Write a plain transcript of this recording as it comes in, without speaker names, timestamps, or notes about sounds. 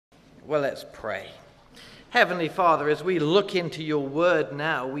Well, let's pray. Heavenly Father, as we look into your word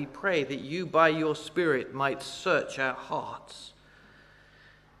now, we pray that you by your Spirit might search our hearts,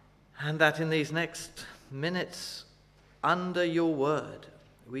 and that in these next minutes under your word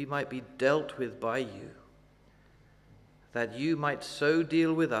we might be dealt with by you, that you might so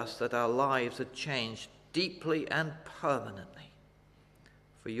deal with us that our lives are changed deeply and permanently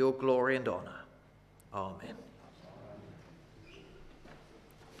for your glory and honor. Amen.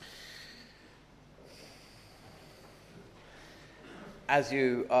 As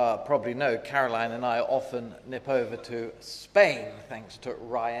you probably know, Caroline and I often nip over to Spain, thanks to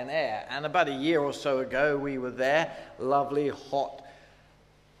Ryanair. And about a year or so ago, we were there, lovely, hot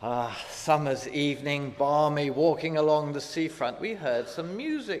summer's evening, balmy, walking along the seafront. We heard some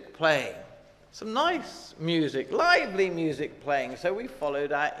music playing, some nice music, lively music playing. So we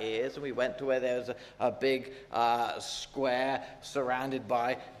followed our ears and we went to where there was a big square surrounded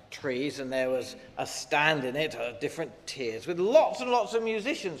by trees, and there was a stand in it, different tiers, with lots and lots of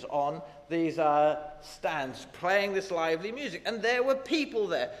musicians on these stands playing this lively music. And there were people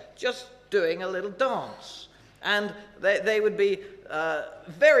there just doing a little dance. And they would be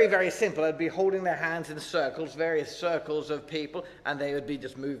very, very simple. They'd be holding their hands in circles, various circles of people, and they would be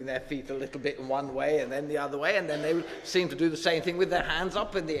just moving their feet a little bit in one way and then the other way, and then they would seem to do the same thing with their hands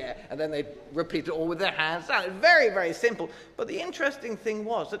up in the air, and then they'd repeat it all with their hands down. Very, very simple. But the interesting thing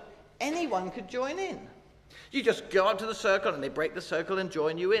was that anyone could join in. You just go up to the circle and they break the circle and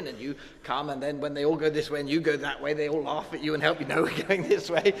join you in, and you come, and then when they all go this way and you go that way, they all laugh at you and help you know we're going this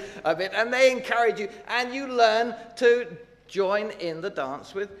way a bit, and they encourage you, and you learn to join in the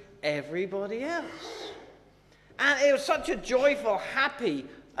dance with everybody else. And it was such a joyful, happy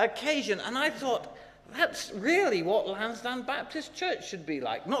occasion, and I thought, that's really what Lansdowne Baptist Church should be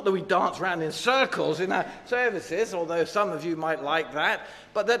like. Not that we dance around in circles in our services, although some of you might like that,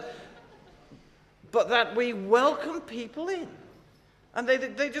 but that we welcome people in. And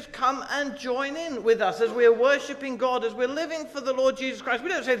they just come and join in with us as we're worshipping God, as we're living for the Lord Jesus Christ. We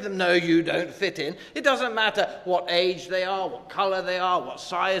don't say to them, no, you don't fit in. It doesn't matter what age they are, what color they are, what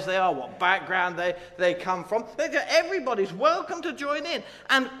size they are, what background they come from. Everybody's welcome to join in.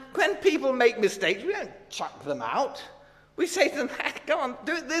 And when people make mistakes, we don't chuck them out. We say to them, hey, go on,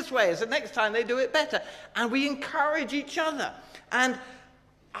 do it this way. So next time they do it better. And we encourage each other. And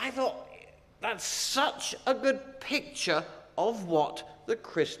I thought, that's such a good picture of what the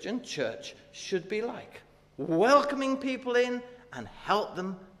Christian church should be like. Welcoming people in and help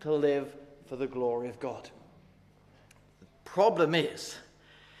them to live for the glory of God. The problem is,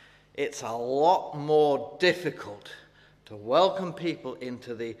 it's a lot more difficult to welcome people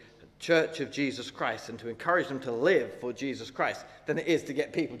into the Church of Jesus Christ and to encourage them to live for Jesus Christ than it is to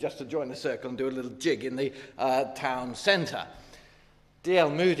get people just to join the circle and do a little jig in the town centre.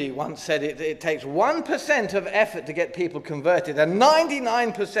 D.L. Moody once said it takes 1% of effort to get people converted and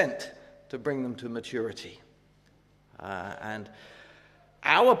 99% to bring them to maturity. And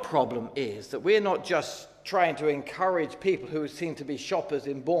our problem is that we're not just trying to encourage people who seem to be shoppers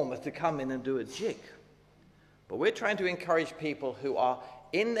in Bournemouth to come in and do a jig, but we're trying to encourage people who are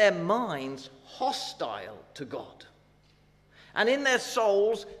in their minds hostile to God and in their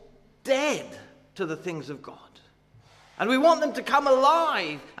souls dead to the things of God. And we want them to come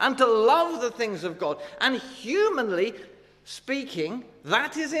alive and to love the things of God. And humanly speaking,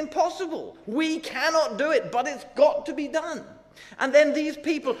 that is impossible. We cannot do it, but it's got to be done. And then these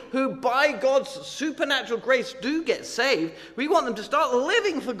people who by God's supernatural grace do get saved, we want them to start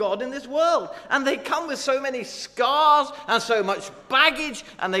living for God in this world. And they come with so many scars and so much baggage,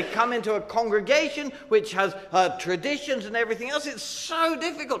 and they come into a congregation which has traditions and everything else. It's so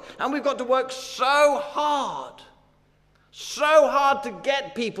difficult, and we've got to work so hard to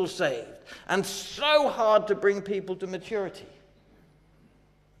get people saved, and so hard to bring people to maturity.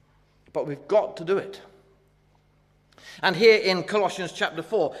 But we've got to do it. And here in Colossians chapter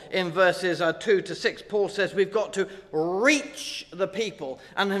 4, in verses 2 to 6, Paul says we've got to reach the people.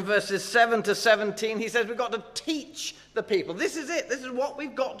 And in verses 7 to 17, he says we've got to teach the people. This is it. This is what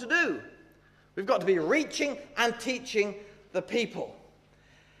we've got to do. We've got to be reaching and teaching the people.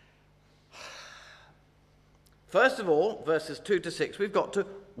 First of all, verses 2 to 6, we've got to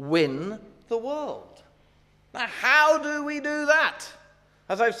win the world. Now, how do we do that?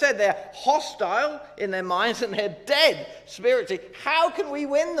 As I've said, they're hostile in their minds and they're dead spiritually. How can we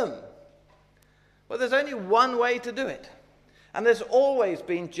win them? Well, there's only one way to do it. And there's always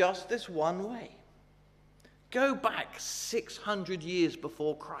been just this one way. Go back 600 years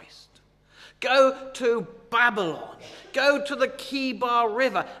before Christ. Go to Babylon. Go to the Kibar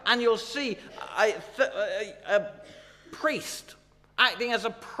River, and you'll see a priest, acting as a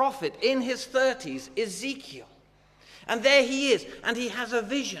prophet in his 30s, Ezekiel. And there he is, and he has a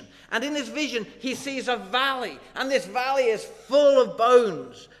vision. And in his vision, he sees a valley. And this valley is full of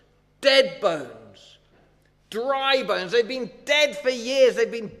bones, dead bones, dry bones. They've been dead for years.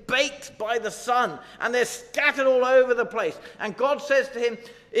 They've been baked by the sun, and they're scattered all over the place. And God says to him,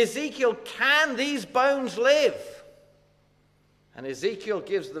 Ezekiel, can these bones live? And Ezekiel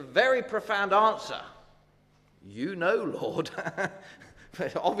gives the very profound answer, you know, Lord.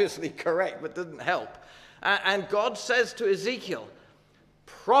 Obviously correct, but doesn't help. And God says to Ezekiel,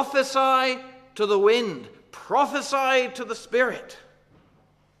 prophesy to the wind, prophesy to the spirit.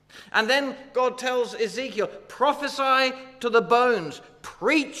 And then God tells Ezekiel, prophesy to the bones,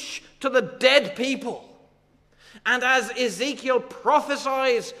 preach to the dead people. And as Ezekiel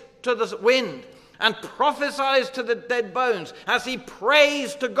prophesies to the wind and prophesies to the dead bones, as he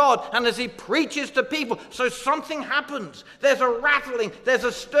prays to God and as he preaches to people, so something happens. There's a rattling, there's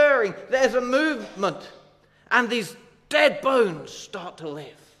a stirring, there's a movement. And these dead bones start to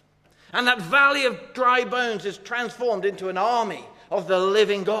live. And that valley of dry bones is transformed into an army of the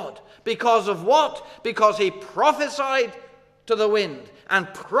living God. Because of what? Because he prophesied to the wind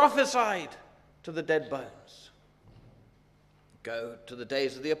and prophesied to the dead bones. Go to the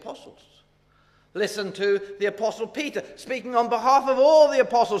days of the apostles. Listen to the apostle Peter speaking on behalf of all the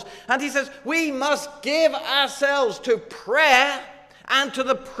apostles. And he says, we must give ourselves to prayer and to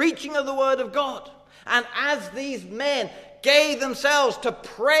the preaching of the word of God. And as these men gave themselves to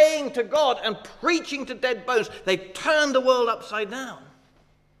praying to God and preaching to dead bones, they turned the world upside down.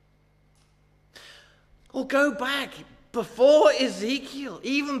 Or go back before Ezekiel,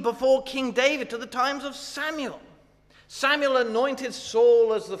 even before King David, to the times of Samuel. Samuel anointed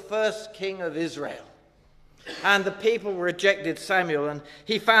Saul as the first king of Israel. And the people rejected Samuel, and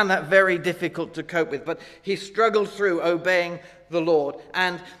he found that very difficult to cope with. But he struggled through obeying the Lord.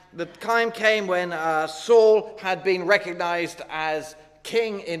 And the time came when Saul had been recognized as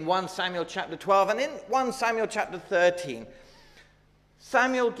king in 1 Samuel chapter 12. And in 1 Samuel chapter 13,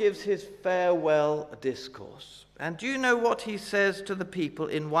 Samuel gives his farewell discourse. And do you know what he says to the people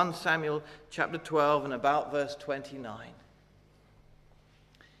in 1 Samuel chapter 12 and about verse 29?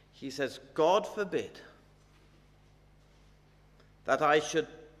 He says, God forbid that I should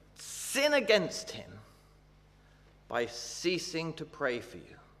sin against him by ceasing to pray for you.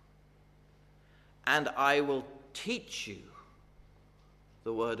 And I will teach you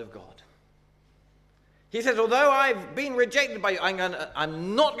the word of God. He says, although I've been rejected by you,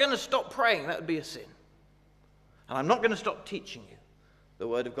 I'm not going to stop praying. That would be a sin. And I'm not going to stop teaching you the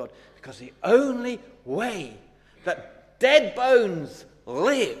word of God. Because the only way that dead bones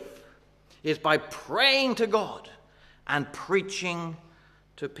live is by praying to God and preaching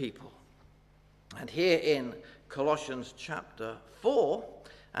to people. And here in Colossians chapter 4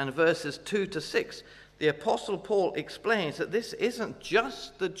 and verses 2 to 6, the Apostle Paul explains that this isn't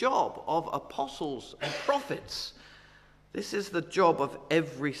just the job of apostles and prophets. This is the job of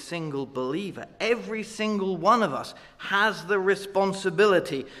every single believer. Every single one of us has the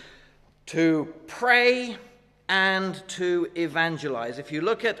responsibility to pray and to evangelize. If you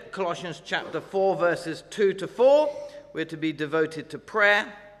look at Colossians chapter 4, verses 2 to 4, we're to be devoted to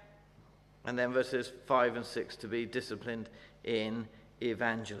prayer. And then verses 5 and 6 to be disciplined in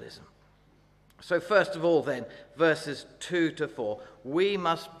evangelism. So first of all then, verses 2 to 4, we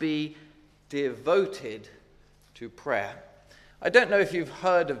must be devoted to prayer. I don't know if you've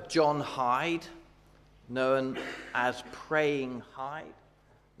heard of John Hyde, known as Praying Hyde,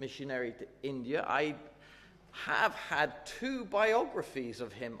 missionary to India. I have had 2 biographies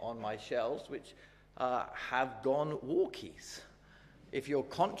of him on my shelves, which have gone walkies. If your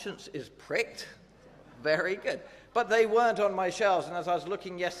conscience is pricked, very good. But they weren't on my shelves, and as I was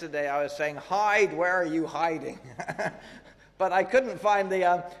looking yesterday, I was saying, Hyde, where are you hiding? But I couldn't find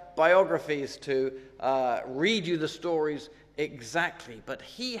the biographies to read you the stories exactly. But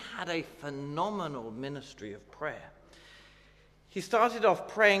he had a phenomenal ministry of prayer. He started off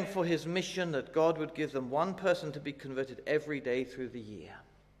praying for his mission that God would give them one person to be converted every day through the year.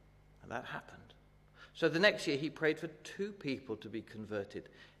 And that happened. So the next year he prayed for 2 people to be converted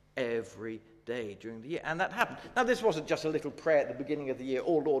every day during the year. And that happened. Now this wasn't just a little prayer at the beginning of the year,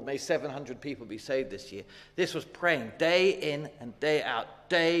 oh Lord, may 700 people be saved this year. This was praying day in and day out,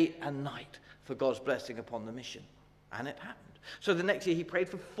 day and night, for God's blessing upon the mission. And it happened. So the next year he prayed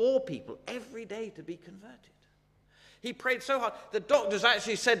for 4 people every day to be converted. He prayed so hard, the doctors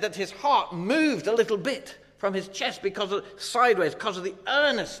actually said that his heart moved a little bit from his chest because of the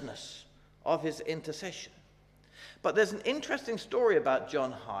earnestness of his intercession. But there's an interesting story about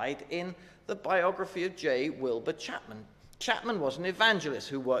John Hyde in the biography of J. Wilbur Chapman. Chapman was an evangelist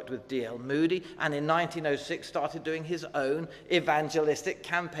who worked with D.L. Moody, and in 1906 started doing his own evangelistic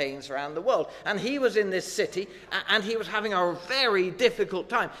campaigns around the world. And he was in this city, and he was having a very difficult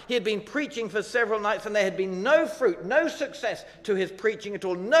time. He had been preaching for several nights, and there had been no fruit, no success to his preaching at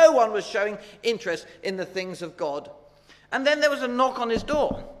all. No one was showing interest in the things of God. And then there was a knock on his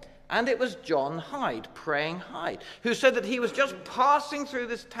door. And it was John Hyde, Praying Hyde, who said that he was just passing through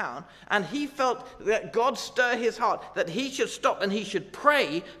this town and he felt that God stirred his heart, that he should stop and he should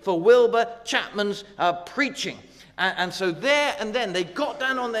pray for Wilbur Chapman's preaching. And so there and then they got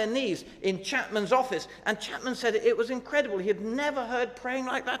down on their knees in Chapman's office, and Chapman said it was incredible. He had never heard praying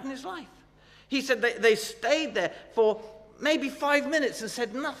like that in his life. He said they stayed there for maybe 5 minutes and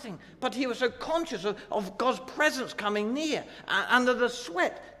said nothing, but he was so conscious of God's presence coming near, and of the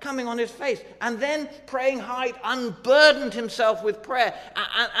sweat coming on his face. And then Praying Hyde unburdened himself with prayer,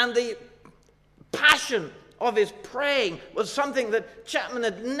 and the passion of his praying was something that Chapman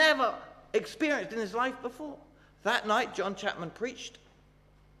had never experienced in his life before. That night, John Chapman preached,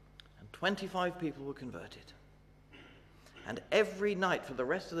 and 25 people were converted. And every night for the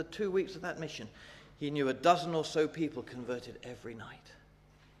rest of the 2 weeks of that mission, he knew a dozen or so people converted every night.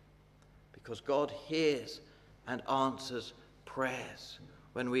 Because God hears and answers prayers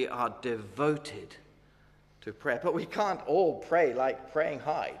when we are devoted to prayer. But we can't all pray like Praying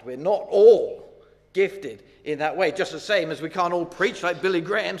Hyde. We're not all gifted in that way. Just the same as we can't all preach like Billy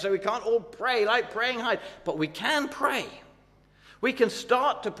Graham, so we can't all pray like Praying Hyde. But we can pray. We can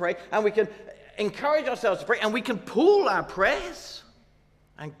start to pray, and we can encourage ourselves to pray, and we can pool our prayers,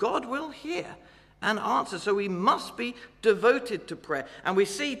 and God will hear and answer. So we must be devoted to prayer. And we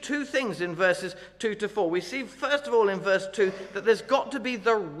see two things in verses 2 to 4. We see, first of all, in verse 2, that there's got to be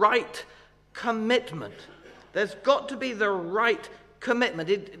the right commitment. There's got to be the right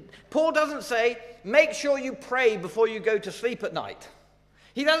commitment. Paul doesn't say, make sure you pray before you go to sleep at night.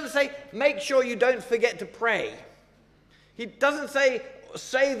 He doesn't say, make sure you don't forget to pray. He doesn't say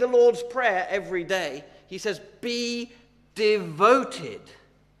the Lord's Prayer every day. He says, be devoted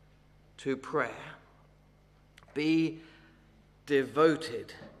to prayer. Be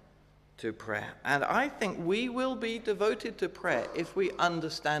devoted to prayer. And I think we will be devoted to prayer if we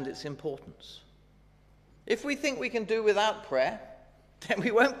understand its importance. If we think we can do without prayer, then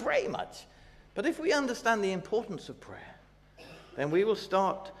we won't pray much. But if we understand the importance of prayer, then we will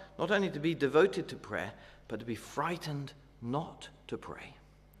start not only to be devoted to prayer, but to be frightened not to pray.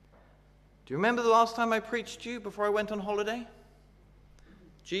 Do you remember the last time I preached to you before I went on holiday?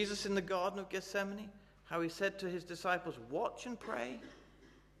 Jesus in the Garden of Gethsemane, how he said to his disciples, watch and pray,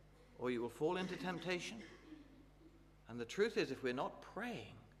 or you will fall into temptation. And the truth is, if we're not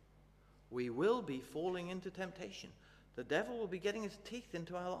praying, we will be falling into temptation. The devil will be getting his teeth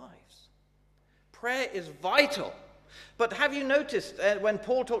into our lives. Prayer is vital. But have you noticed when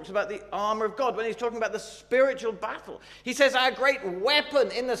Paul talks about the armor of God, when he's talking about the spiritual battle, he says our great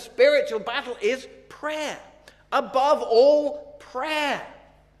weapon in the spiritual battle is prayer. Above all, prayer.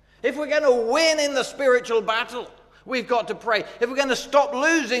 If we're going to win in the spiritual battle, we've got to pray. If we're going to stop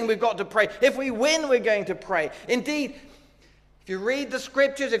losing, we've got to pray. If we win, we're going to pray. Indeed, if you read the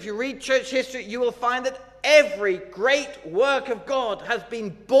scriptures, if you read church history, you will find that every great work of God has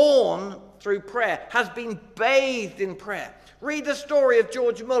been born through prayer, has been bathed in prayer. Read the story of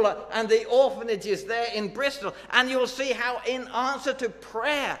George Muller and the orphanages there in Bristol, and you'll see how in answer to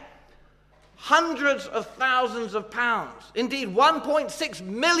prayer, hundreds of thousands of pounds, indeed 1.6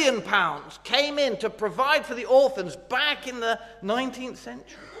 million pounds, came in to provide for the orphans back in the 19th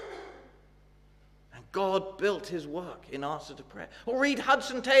century. And God built his work in answer to prayer. Or read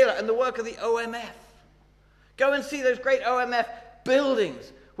Hudson Taylor and the work of the OMF. Go and see those great OMF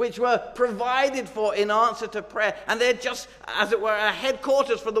buildings which were provided for in answer to prayer. And they're just, as it were, a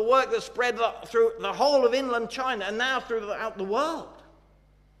headquarters for the work that spread through the whole of inland China and now throughout the world.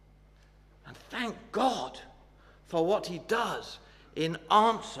 And thank God for what he does in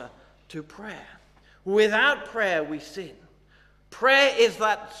answer to prayer. Without prayer, we sin. Prayer is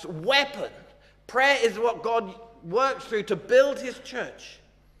that weapon. Prayer is what God works through to build his church.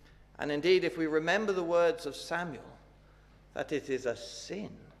 And indeed, if we remember the words of Samuel, that it is a sin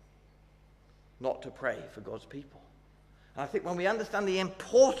not to pray for God's people. And I think when we understand the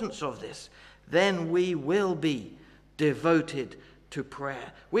importance of this, then we will be devoted to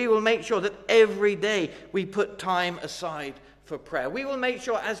prayer. We will make sure that every day we put time aside for prayer. We will make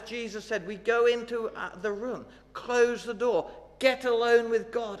sure, as Jesus said, we go into the room, close the door, get alone with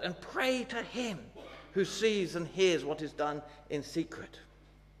God and pray to him who sees and hears what is done in secret.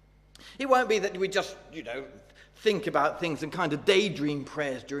 It won't be that we just, think about things and kind of daydream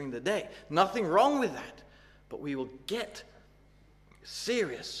prayers during the day. Nothing wrong with that. But we will get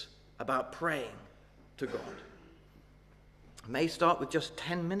serious about praying to God. It may start with just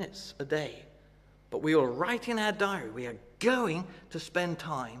 10 minutes a day, but we will write in our diary, we are going to spend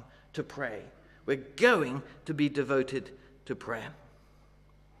time to pray. We're going to be devoted to prayer.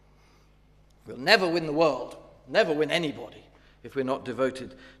 We'll never win the world, never win anybody, if we're not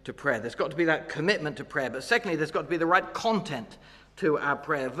devoted to prayer. There's got to be that commitment to prayer. But secondly, there's got to be the right content to our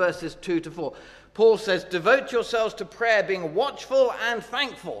prayer. Verses 2 to 4. Paul says, devote yourselves to prayer, being watchful and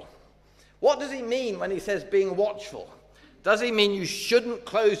thankful. What does he mean when he says being watchful? Does he mean you shouldn't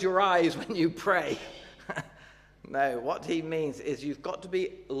close your eyes when you pray? No, what he means is you've got to be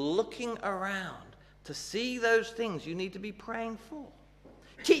looking around to see those things you need to be praying for.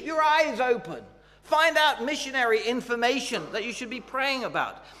 Keep your eyes open. Find out missionary information that you should be praying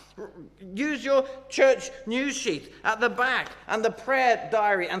about. Use your church news sheet at the back and the prayer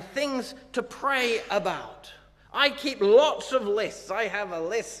diary and things to pray about. I keep lots of lists. I have a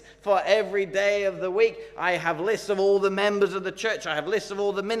list for every day of the week. I have lists of all the members of the church. I have lists of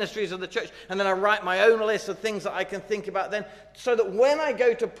all the ministries of the church. And then I write my own list of things that I can think about then, so that when I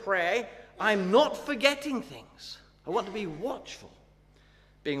go to pray, I'm not forgetting things. I want to be watchful.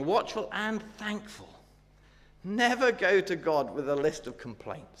 Being watchful and thankful. Never go to God with a list of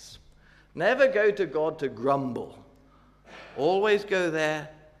complaints. Never go to God to grumble. Always go there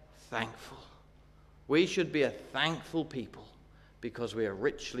thankful. We should be a thankful people because we are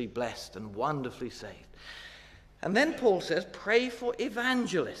richly blessed and wonderfully saved. And then Paul says, pray for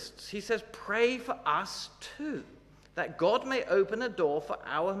evangelists. He says, pray for us too, that God may open a door for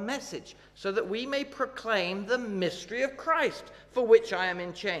our message, so that we may proclaim the mystery of Christ, for which I am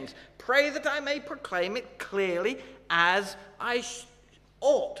in chains. Pray that I may proclaim it clearly as I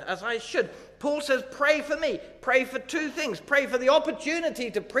ought, as I should. Paul says, pray for me. Pray for two things. Pray for the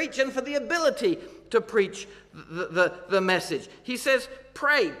opportunity to preach and for the ability to preach the message. He says,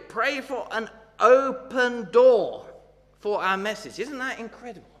 pray for an open door for our message. Isn't that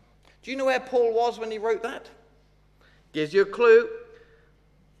incredible? Do you know where Paul was when he wrote that? Gives you a clue.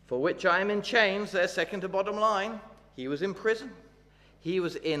 For which I am in chains, there's second to bottom line. He was in prison. He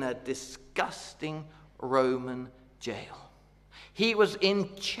was in a disgusting Roman jail. He was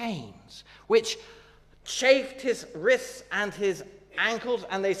in chains, which chafed his wrists and his ankles,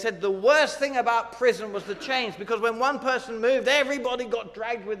 and they said the worst thing about prison was the chains, because when one person moved, everybody got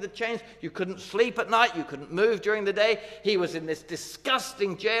dragged with the chains. You couldn't sleep at night, you couldn't move during the day. He was in this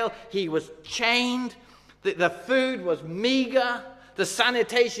disgusting jail. He was chained. The food was meager. The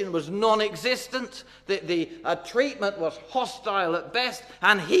sanitation was non-existent. The treatment was hostile at best.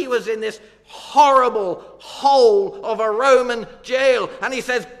 And he was in this horrible hole of a Roman jail. And he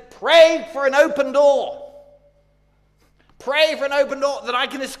says, pray for an open door. Pray for an open door that I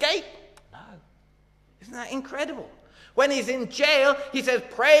can escape. No. Isn't that incredible? When he's in jail, he says,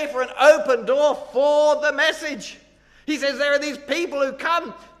 pray for an open door for the message. He says, there are these people who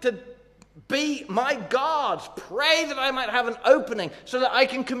come to be my guards. Pray that I might have an opening so that I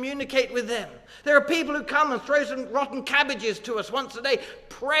can communicate with them. There are people who come and throw some rotten cabbages to us once a day.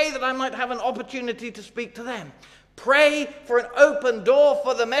 Pray that I might have an opportunity to speak to them. Pray for an open door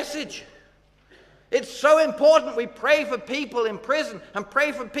for the message. It's so important we pray for people in prison and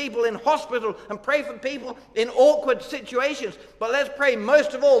pray for people in hospital and pray for people in awkward situations. But let's pray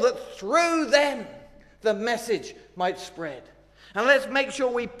most of all that through them the message might spread. And let's make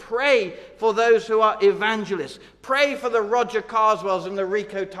sure we pray for those who are evangelists. Pray for the Roger Carswells and the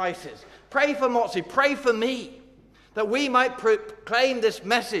Rico Tices. Pray for Motzi. Pray for me, that we might proclaim this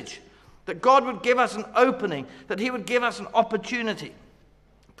message, that God would give us an opening, that he would give us an opportunity.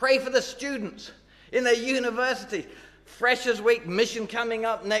 Pray for the students in their university. Freshers Week mission coming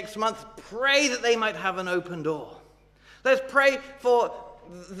up next month. Pray that they might have an open door. Let's pray for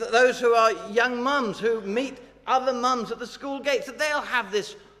those who are young mums who meet other mums at the school gates, that they'll have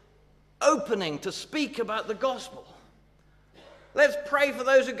this opening to speak about the gospel. Let's pray for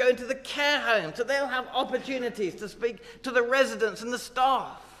those who go into the care homes, that they'll have opportunities to speak to the residents and the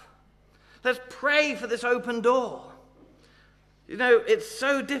staff. Let's pray for this open door. You know, it's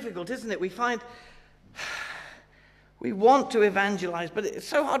so difficult, isn't it? We find we want to evangelize, but it's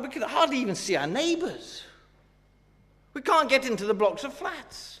so hard. We can hardly even see our neighbors. We can't get into the blocks of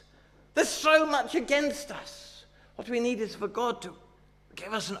flats. There's so much against us. What we need is for God to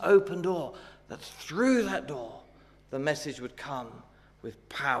give us an open door, that through that door the message would come with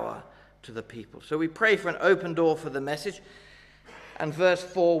power to the people. So we pray for an open door for the message. And verse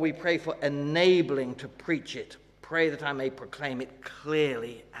 4, we pray for enabling to preach it. Pray that I may proclaim it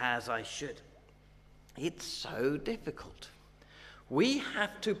clearly as I should. It's so difficult. We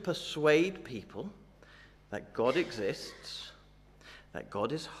have to persuade people that God exists that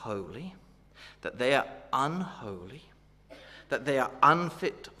God is holy, that they are unholy, that they are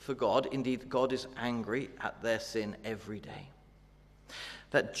unfit for God. Indeed, God is angry at their sin every day.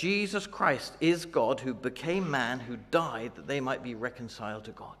 That Jesus Christ is God who became man, who died that they might be reconciled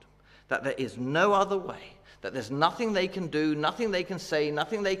to God. That there is no other way, that there's nothing they can do, nothing they can say,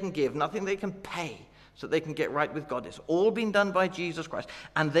 nothing they can give, nothing they can pay so they can get right with God. It's all been done by Jesus Christ.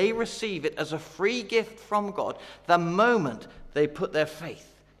 And they receive it as a free gift from God the moment they put their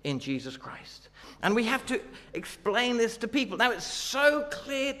faith in Jesus Christ. And we have to explain this to people. Now, it's so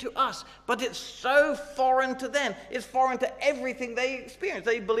clear to us, but it's so foreign to them. It's foreign to everything they experience.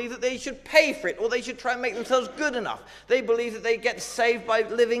 They believe that they should pay for it, or they should try and make themselves good enough. They believe that they get saved by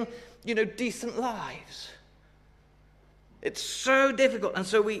living, decent lives. It's so difficult. And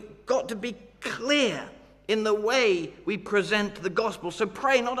so we got to be clear in the way we present the gospel. So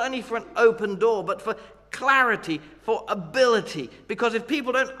pray not only for an open door, but for clarity, for ability. Because if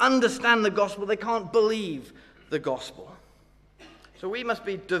people don't understand the gospel, they can't believe the gospel. So we must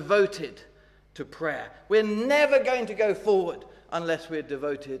be devoted to prayer. We're never going to go forward unless we're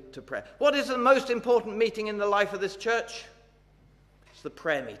devoted to prayer. What is the most important meeting in the life of this church? It's the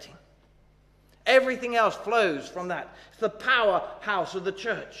prayer meeting. Everything else flows from that. It's the powerhouse of the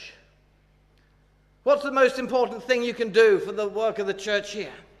church. What's the most important thing you can do for the work of the church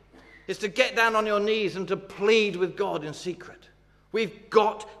here? It's to get down on your knees and to plead with God in secret. We've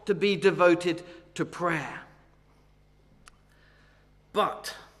got to be devoted to prayer.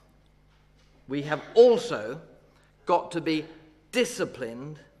 But we have also got to be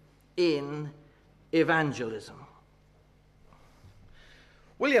disciplined in evangelism.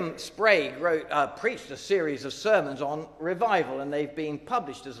 William Sprague preached a series of sermons on revival, and they've been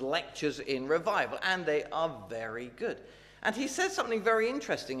published as lectures in revival, and they are very good. And he says something very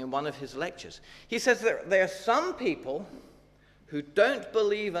interesting in one of his lectures. He says that there are some people who don't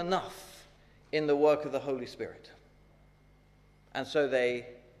believe enough in the work of the Holy Spirit. And so they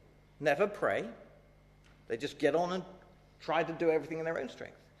never pray. They just get on and try to do everything in their own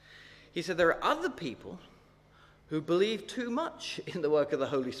strength. He said there are other people who believe too much in the work of the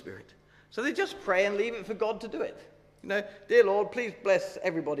Holy Spirit. So they just pray and leave it for God to do it. Dear Lord, please bless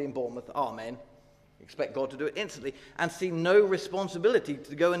everybody in Bournemouth. Amen. Expect God to do it instantly and see no responsibility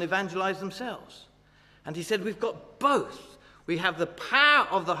to go and evangelize themselves. And he said we've got both. We have the power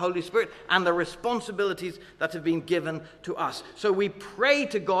of the Holy Spirit and the responsibilities that have been given to us. So we pray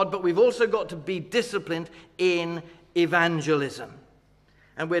to God, but we've also got to be disciplined in evangelism.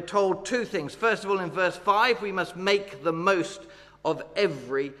 And we're told two things. First of all, in verse 5, we must make the most of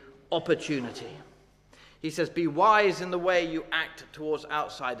every opportunity. He says, be wise in the way you act towards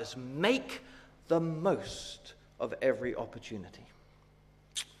outsiders. Make the most of every opportunity.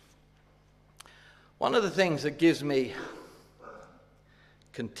 One of the things that gives me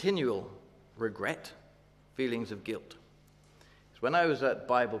continual regret, feelings of guilt, is when I was at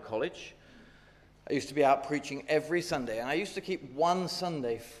Bible college, I used to be out preaching every Sunday, and I used to keep one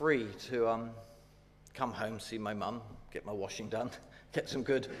Sunday free to come home, see my mum, get my washing done, get some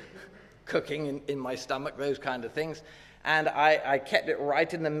good cooking in my stomach, those kind of things. And I kept it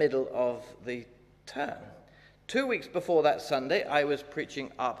right in the middle of the term. 2 weeks before that Sunday, I was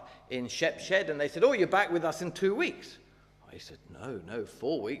preaching up in Shepshed, and they said, oh, you're back with us in 2 weeks. I said, no,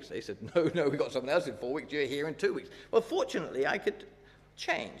 4 weeks. They said, no, we got someone else in 4 weeks. You're here in 2 weeks. Well, fortunately, I could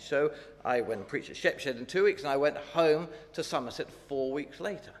change. So I went and preached at Shepshed in 2 weeks, and I went home to Somerset 4 weeks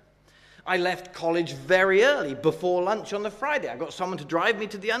later. I left college very early, before lunch on the Friday. I got someone to drive me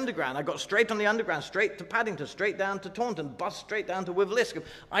to the Underground. I got straight on the Underground, straight to Paddington, straight down to Taunton, bus straight down to Wiveliscombe.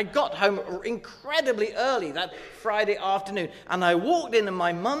 I got home incredibly early that Friday afternoon, and I walked in, and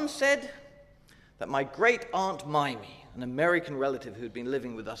my mum said that my great-aunt Mimie, an American relative who'd been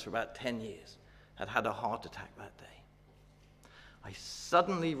living with us for about 10 years, had had a heart attack that day. I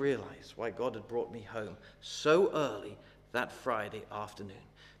suddenly realized why God had brought me home so early that Friday afternoon.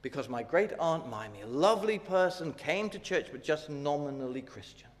 Because my great-aunt Mimie, a lovely person, came to church but just nominally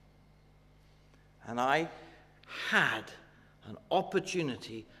Christian. And I had an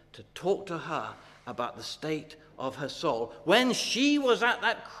opportunity to talk to her about the state of her soul when she was at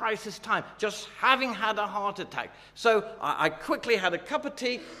that crisis time, just having had a heart attack. So I quickly had a cup of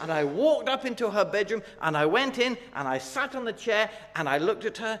tea, and I walked up into her bedroom, and I went in, and I sat on the chair, and I looked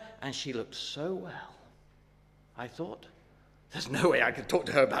at her, and she looked so well. I thought, there's no way I could talk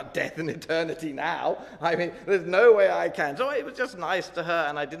to her about death and eternity now. I mean, there's no way I can. So it was just nice to her,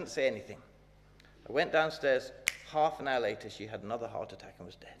 and I didn't say anything. I went downstairs. Half an hour later, she had another heart attack and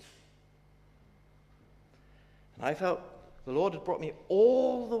was dead. And I felt the Lord had brought me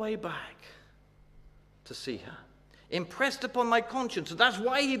all the way back to see her. impressed upon my conscience. And that's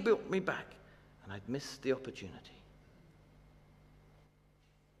why he brought me back. And I'd missed the opportunity.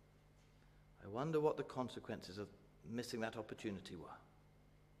 I wonder what the consequences of missing that opportunity were.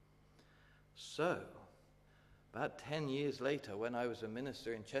 So, about 10 years later, when I was a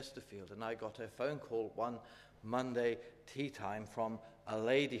minister in Chesterfield, and I got a phone call one Monday tea time from a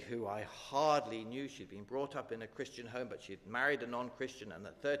lady who I hardly knew. She'd been brought up in a Christian home, but she'd married a non-Christian, and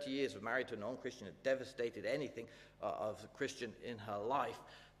at 30 years of married to a non-Christian had devastated anything of Christian in her life.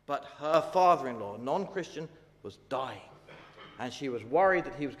 But her father-in-law, non-Christian, was dying. And she was worried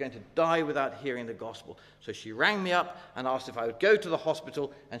that he was going to die without hearing the gospel. So she rang me up and asked if I would go to the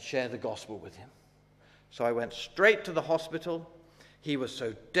hospital and share the gospel with him. So I went straight to the hospital. He was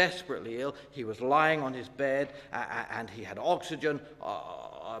so desperately ill. He was lying on his bed, and he had oxygen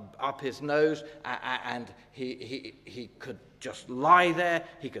up his nose, and he could just lie there.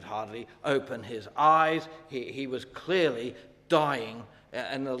 He could hardly open his eyes. He was clearly dying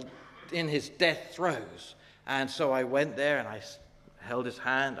in his death throes. And so I went there and I held his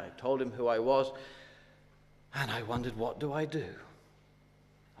hand. I told him who I was. And I wondered, what do I do?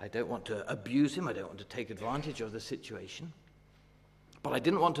 I don't want to abuse him. I don't want to take advantage of the situation. But I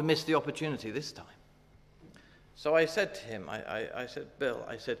didn't want to miss the opportunity this time. So I said to him, I said, Bill,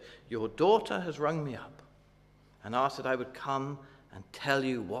 I said, your daughter has rung me up and asked that I would come and tell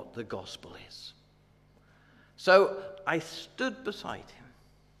you what the gospel is. So I stood beside him.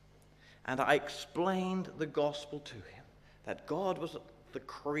 And I explained the gospel to him, that God was the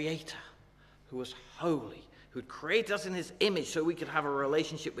creator who was holy, who had created us in his image so we could have a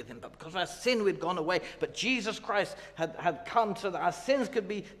relationship with him. But because of our sin, we'd gone away. But Jesus Christ had come so that our sins could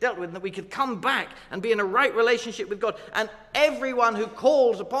be dealt with and that we could come back and be in a right relationship with God. And everyone who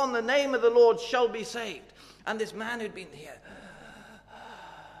calls upon the name of the Lord shall be saved. And this man who'd been here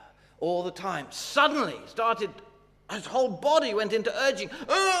all the time suddenly started... His whole body went into urging,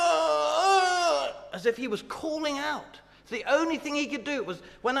 as if he was calling out. The only thing he could do was,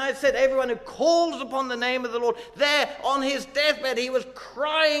 when I said everyone who calls upon the name of the Lord, there on his deathbed he was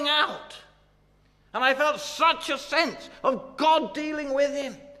crying out. And I felt such a sense of God dealing with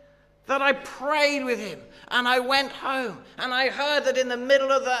him that I prayed with him. And I went home and I heard that in the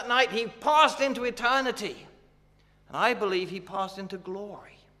middle of that night he passed into eternity. And I believe he passed into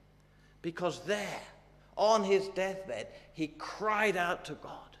glory, because there, on his deathbed, he cried out to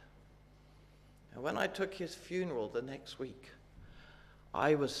God. And when I took his funeral the next week,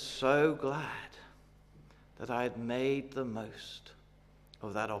 I was so glad that I had made the most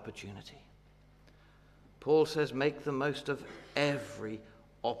of that opportunity. Paul says, make the most of every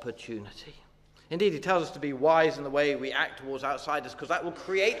opportunity. Indeed, he tells us to be wise in the way we act towards outsiders, because that will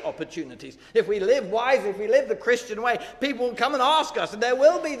create opportunities. If we live wisely, if we live the Christian way, people will come and ask us, and there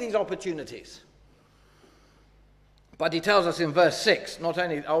will be these opportunities. But he tells us in verse 6, not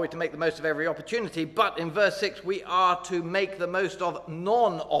only are we to make the most of every opportunity, but in verse 6 we are to make the most of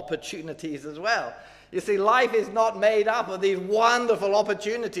non-opportunities as well. You see, life is not made up of these wonderful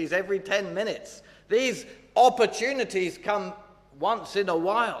opportunities every 10 minutes. These opportunities come once in a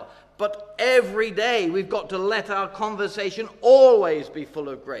while, but every day we've got to let our conversation always be full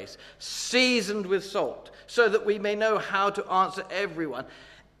of grace, seasoned with salt, so that we may know how to answer everyone.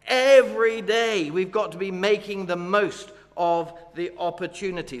 Every day we've got to be making the most of the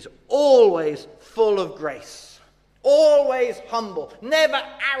opportunities, always full of grace, always humble, never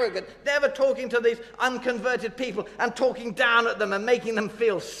arrogant, never talking to these unconverted people and talking down at them and making them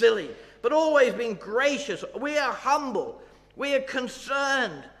feel silly, but always being gracious. We are humble, we are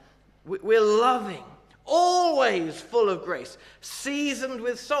concerned, we're loving, always full of grace, seasoned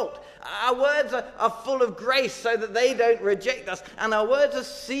with salt. Our words are full of grace so that they don't reject us, and our words are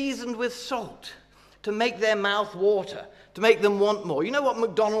seasoned with salt to make their mouth water, to make them want more. You know what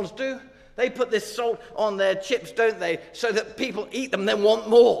McDonald's do? They put this salt on their chips, don't they, so that people eat them, then want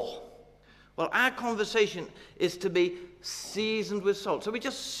more. Well, our conversation is to be seasoned with salt. So we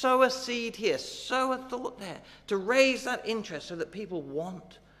just sow a seed here, sow a thought there, to raise that interest so that people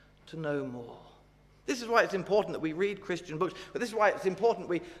want to know more. This is why it's important that we read Christian books, but this is why it's important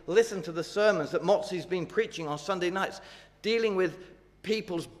we listen to the sermons that Motzi's been preaching on Sunday nights, dealing with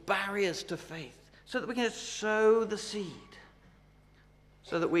people's barriers to faith, so that we can sow the seed,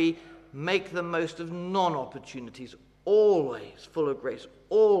 so that we make the most of non-opportunities, always full of grace,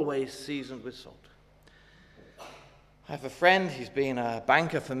 always seasoned with salt. I have a friend, he's been a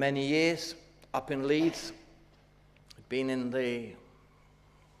banker for many years, up in Leeds, been in the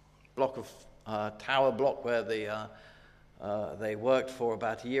block of tower block where they worked for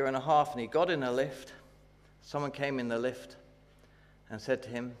about a year and a half, and he got in a lift. Someone came in the lift and said to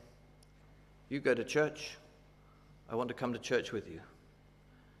him, "You go to church, I want to come to church with you.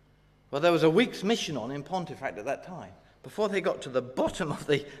 Well, there was a week's mission on in Pontefract at that time. Before they got to the bottom of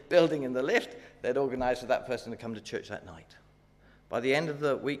the building in the lift, they'd organized for that person to come to church that night. By the end of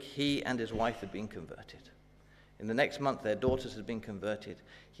the week, he and his wife had been converted. In the next month, their daughters had been converted.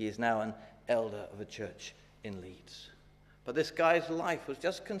 He is now an elder of a church in Leeds. But this guy's life was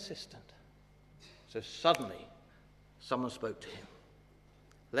just consistent. So suddenly, someone spoke to him.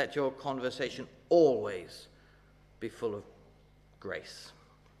 Let your conversation always be full of grace.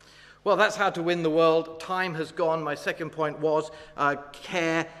 Well, that's how to win the world. Time has gone. My second point was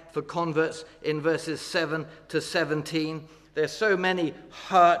care for converts in verses 7 to 17. There's so many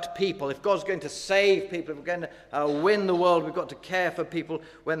hurt people. If God's going to save people, if we're going to win the world, we've got to care for people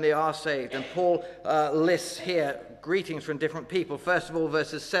when they are saved. And Paul lists here greetings from different people. First of all,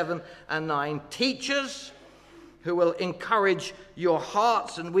 verses 7 and 9. Teachers who will encourage your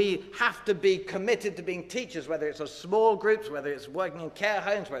hearts, and we have to be committed to being teachers, whether it's of small groups, whether it's working in care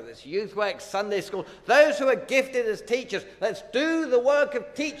homes, whether it's youth work, Sunday school. Those who are gifted as teachers, let's do the work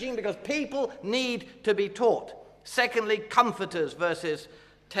of teaching because people need to be taught. Secondly, comforters, verses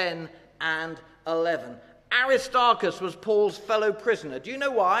 10 and 11. Aristarchus was Paul's fellow prisoner. Do you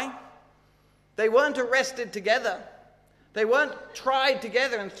know why? They weren't arrested together. They weren't tried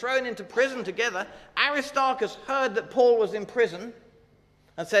together and thrown into prison together. Aristarchus heard that Paul was in prison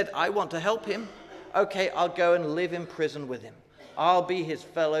and said, I want to help him. Okay, I'll go and live in prison with him. I'll be his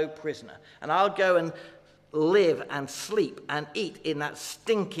fellow prisoner. And I'll go and live and sleep and eat in that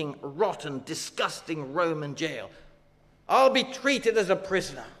stinking, rotten, disgusting Roman jail. I'll be treated as a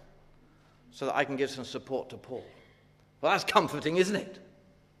prisoner so that I can give some support to Paul. Well, that's comforting, isn't it?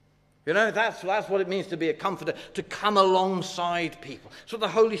 You know, that's what it means to be a comforter, to come alongside people. So the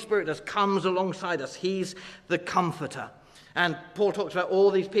Holy Spirit does, comes alongside us. He's the comforter. And Paul talks about all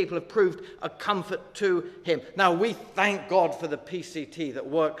these people have proved a comfort to him. Now, we thank God for the PCT that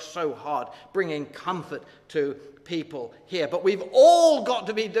works so hard, bringing comfort to people here. But we've all got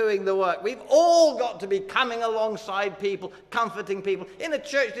to be doing the work. We've all got to be coming alongside people, comforting people. In a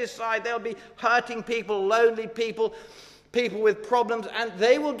church this side, there'll be hurting people, lonely people, people with problems, and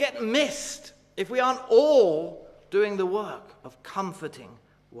they will get missed if we aren't all doing the work of comforting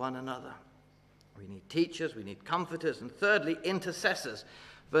one another. We need teachers, we need comforters, and thirdly, intercessors.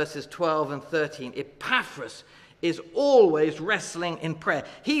 Verses 12 and 13. Epaphras is always wrestling in prayer.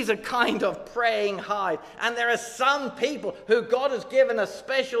 He's a kind of praying hide. And there are some people who God has given a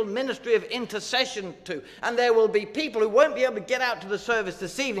special ministry of intercession to. And there will be people who won't be able to get out to the service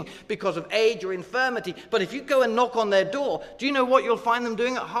this evening because of age or infirmity. But if you go and knock on their door, do you know what you'll find them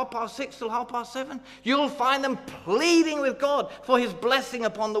doing at 6:30 till 7:30? You'll find them pleading with God for his blessing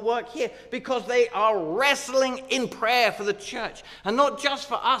upon the work here because they are wrestling in prayer for the church. And not just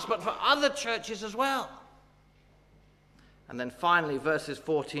for us, but for other churches as well. And then finally, verses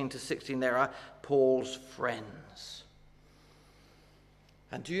 14 to 16, there are Paul's friends.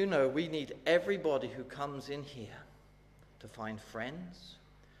 And do you know, we need everybody who comes in here to find friends,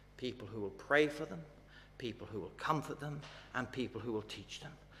 people who will pray for them, people who will comfort them, and people who will teach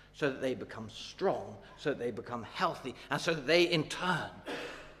them, so that they become strong, so that they become healthy, and so that they in turn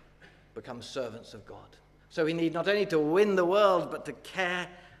become servants of God. So we need not only to win the world, but to care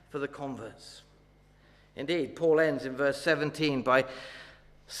for the converts. Indeed, Paul ends in verse 17 by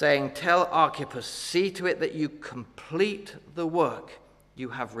saying, tell Archippus, see to it that you complete the work you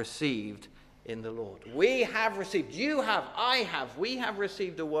have received in the Lord. We have received, you have, I have, we have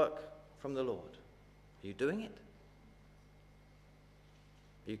received a work from the Lord. Are you doing it?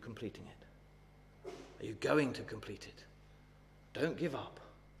 Are you completing it? Are you going to complete it? Don't give up.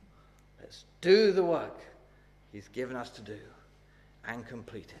 Let's do the work he's given us to do and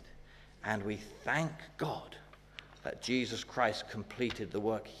complete it. And we thank God that Jesus Christ completed the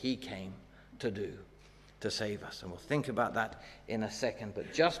work he came to do to save us. And we'll think about that in a second.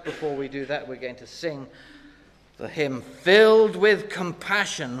 But just before we do that, we're going to sing the hymn, Filled with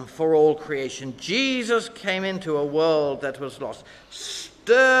Compassion for All Creation. Jesus came into a world that was lost.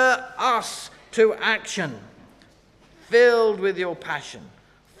 Stir us to action, filled with your passion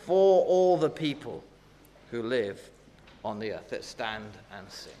for all the people who live on the earth. Let's stand and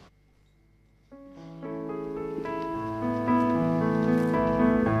sing.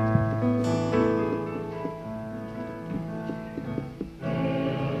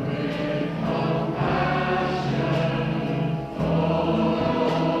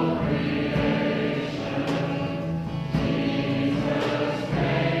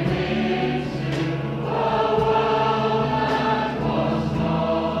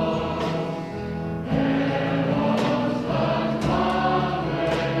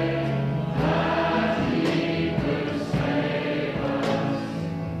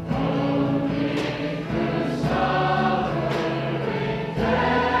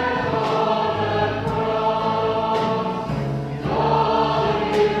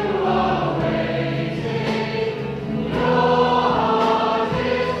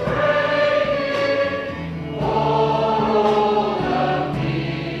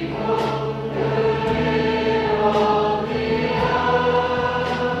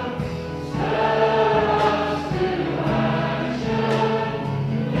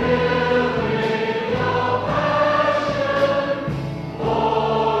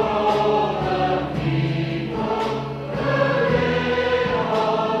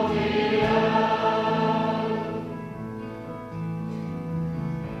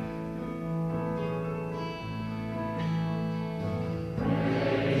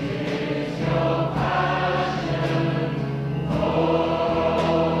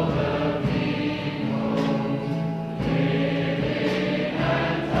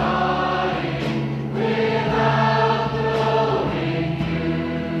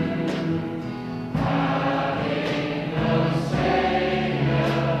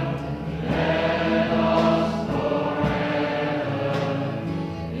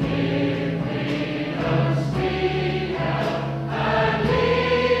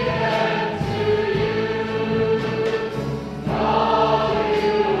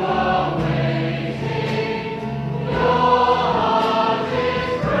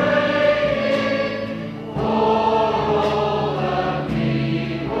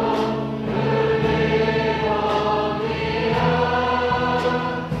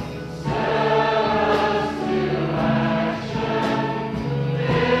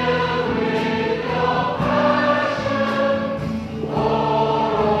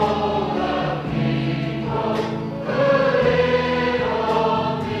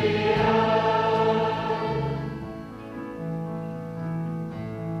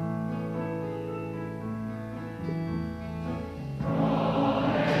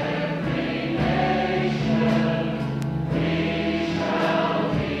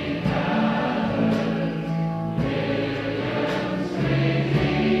 Amen.